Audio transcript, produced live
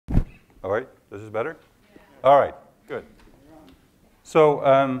All right, this is better? All right, good.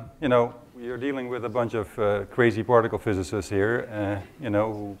 So, you know, we are dealing with a bunch of crazy particle physicists here, you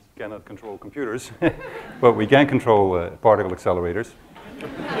know, who cannot control computers, but we can control particle accelerators.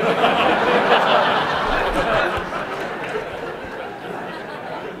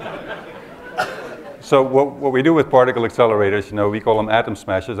 So what we do with particle accelerators, you know, we call them atom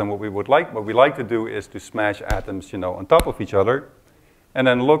smashers, and what we like to do is to smash atoms, you know, on top of each other, and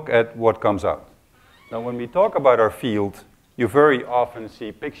then look at what comes out. Now, when we talk about our field, you very often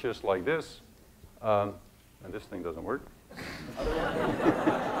see pictures like this, and this thing doesn't work.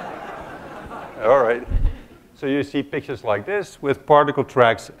 All right. So you see pictures like this with particle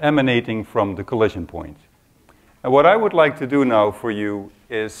tracks emanating from the collision point. And what I would like to do now for you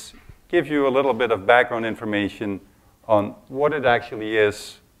is give you a little bit of background information on what it actually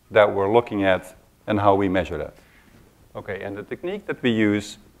is that we're looking at and how we measure that. Okay, and the technique that we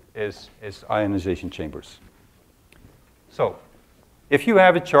use is ionization chambers. So, if you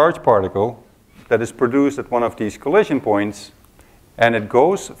have a charged particle that is produced at one of these collision points and it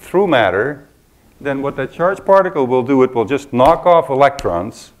goes through matter, then what that charged particle will do, it will just knock off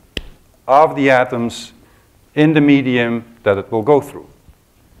electrons of the atoms in the medium that it will go through.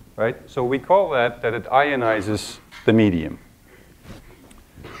 Right? So we call that it ionizes the medium.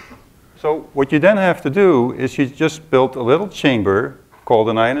 So what you then have to do is you just build a little chamber called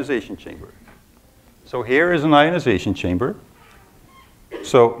an ionization chamber. So here is an ionization chamber.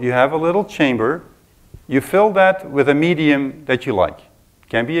 So you have a little chamber. You fill that with a medium that you like. It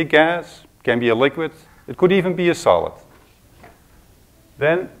can be a gas, it can be a liquid, it could even be a solid.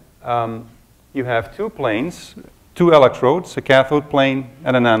 Then you have two planes, two electrodes, a cathode plane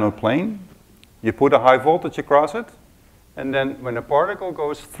and an anode plane. You put a high voltage across it, and then when a particle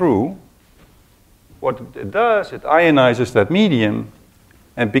goes through, what it does, it ionizes that medium,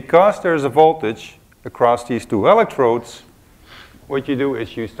 and because there's a voltage across these two electrodes, what you do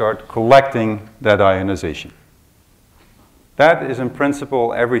is you start collecting that ionization. That is in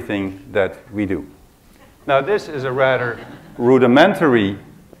principle everything that we do. Now this is a rather rudimentary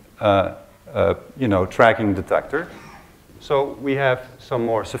you know, tracking detector. So we have some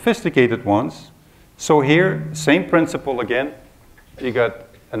more sophisticated ones. So here, same principle again. You got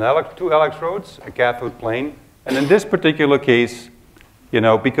two electrodes, a cathode plane, and in this particular case, you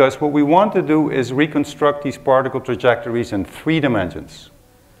know, because what we want to do is reconstruct these particle trajectories in 3 dimensions.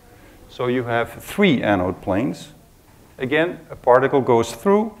 So you have 3 anode planes. Again, a particle goes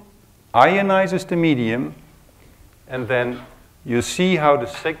through, ionizes the medium, and then you see how the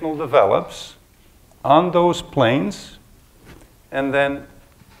signal develops on those planes, and then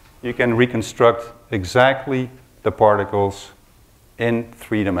you can reconstruct exactly the particles in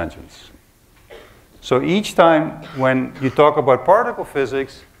 3 dimensions. So each time when you talk about particle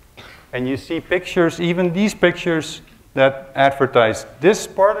physics and you see pictures, even these pictures that advertise this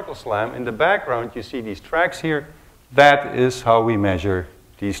particle slam, in the background you see these tracks here, that is how we measure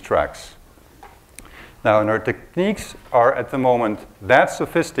these tracks. Now, and our techniques are at the moment that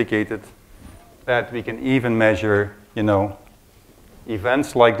sophisticated that we can even measure, you know,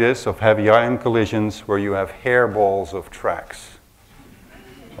 events like this of heavy ion collisions where you have hairballs of tracks.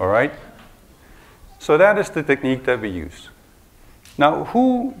 All right? So that is the technique that we use. Now,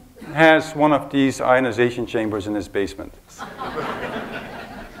 who has one of these ionization chambers in his basement?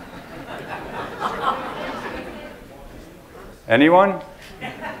 Anyone?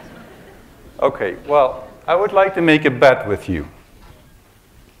 Okay, well, I would like to make a bet with you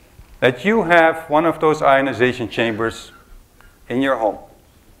that you have one of those ionization chambers in your home.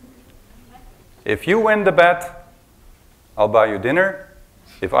 If you win the bet, I'll buy you dinner.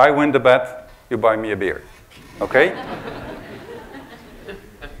 If I win the bet, you buy me a beer. Okay?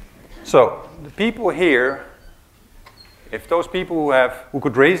 So, the people here, if those people who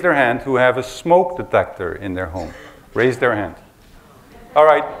could raise their hand, who have a smoke detector in their home, raise their hand. All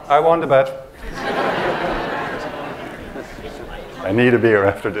right, I won the bet. I need a beer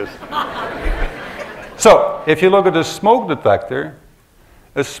after this. So, if you look at a smoke detector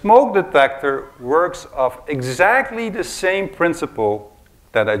works off exactly the same principle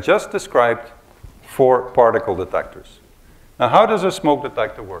that I just described for particle detectors. Now, how does a smoke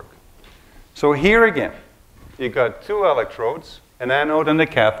detector work? So here again, you got 2 electrodes, an anode and a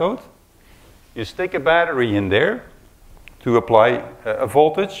cathode. You stick a battery in there to apply a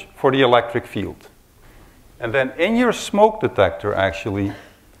voltage for the electric field. And then in your smoke detector, actually,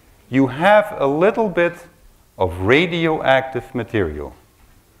 you have a little bit of radioactive material.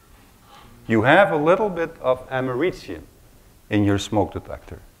 You have a little bit of americium in your smoke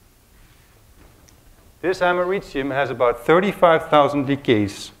detector. This americium has about 35,000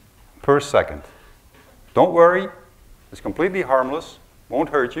 decays per second. Don't worry, it's completely harmless, won't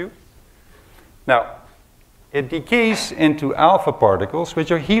hurt you. Now, it decays into alpha particles,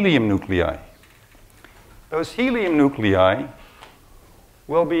 which are helium nuclei. Those helium nuclei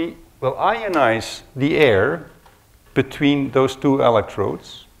will ionize the air between those two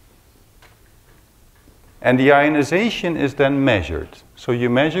electrodes, and the ionization is then measured. So you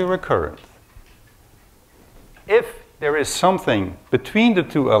measure a current. If there is something between the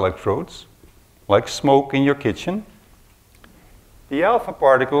two electrodes, like smoke in your kitchen, the alpha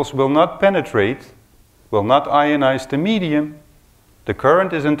particles will not penetrate, will not ionize the medium, the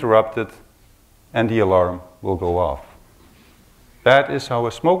current is interrupted, and the alarm will go off. That is how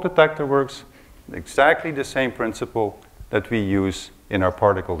a smoke detector works, exactly the same principle that we use in our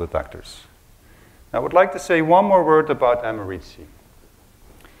particle detectors. I would like to say one more word about americium.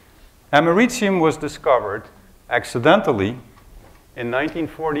 Americium was discovered accidentally in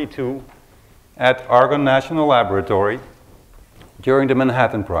 1942 at Argonne National Laboratory during the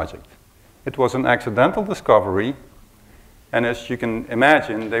Manhattan Project. It was an accidental discovery, and as you can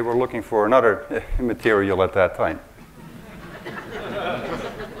imagine, they were looking for another material at that time.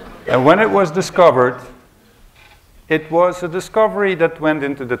 And when it was discovered, it was a discovery that went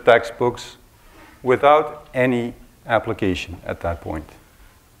into the textbooks without any application at that point.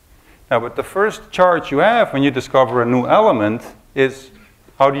 Now, but the first charge you have when you discover a new element is,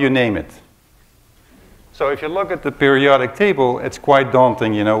 how do you name it? So if you look at the periodic table, it's quite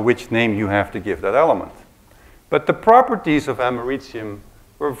daunting, you know, which name you have to give that element. But the properties of americium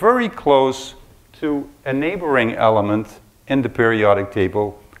were very close to a neighboring element in the periodic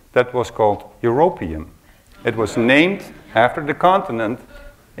table that was called europium. It was named after the continent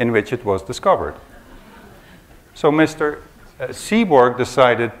in which it was discovered. So Mr. Seaborg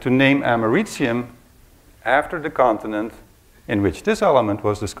decided to name americium after the continent in which this element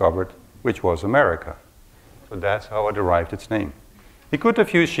was discovered, which was America. So that's how it derived its name. He could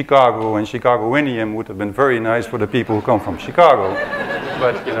have used Chicago, and Chicagoinium would have been very nice for the people who come from Chicago,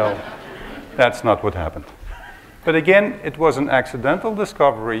 but you know, that's not what happened. But again, it was an accidental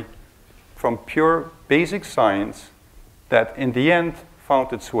discovery from pure basic science that in the end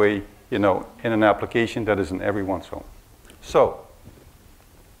found its way, you know, in an application that is in everyone's home. So,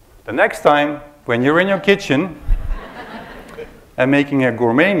 the next time when you're in your kitchen and making a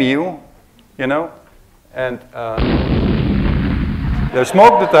gourmet meal, you know, and the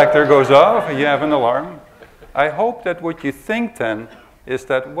smoke detector goes off and you have an alarm, I hope that what you think then is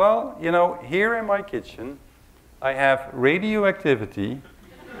that, well, you know, here in my kitchen, I have radioactivity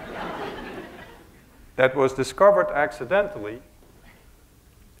that was discovered accidentally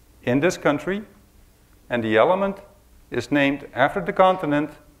in this country, and the element is named after the continent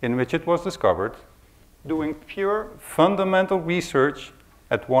in which it was discovered, doing pure fundamental research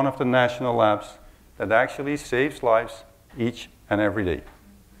at one of the national labs that actually saves lives each and every day.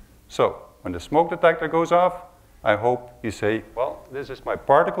 So, when the smoke detector goes off, I hope you say, well, this is my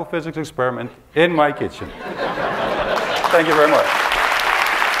particle physics experiment in my kitchen. Thank you very much.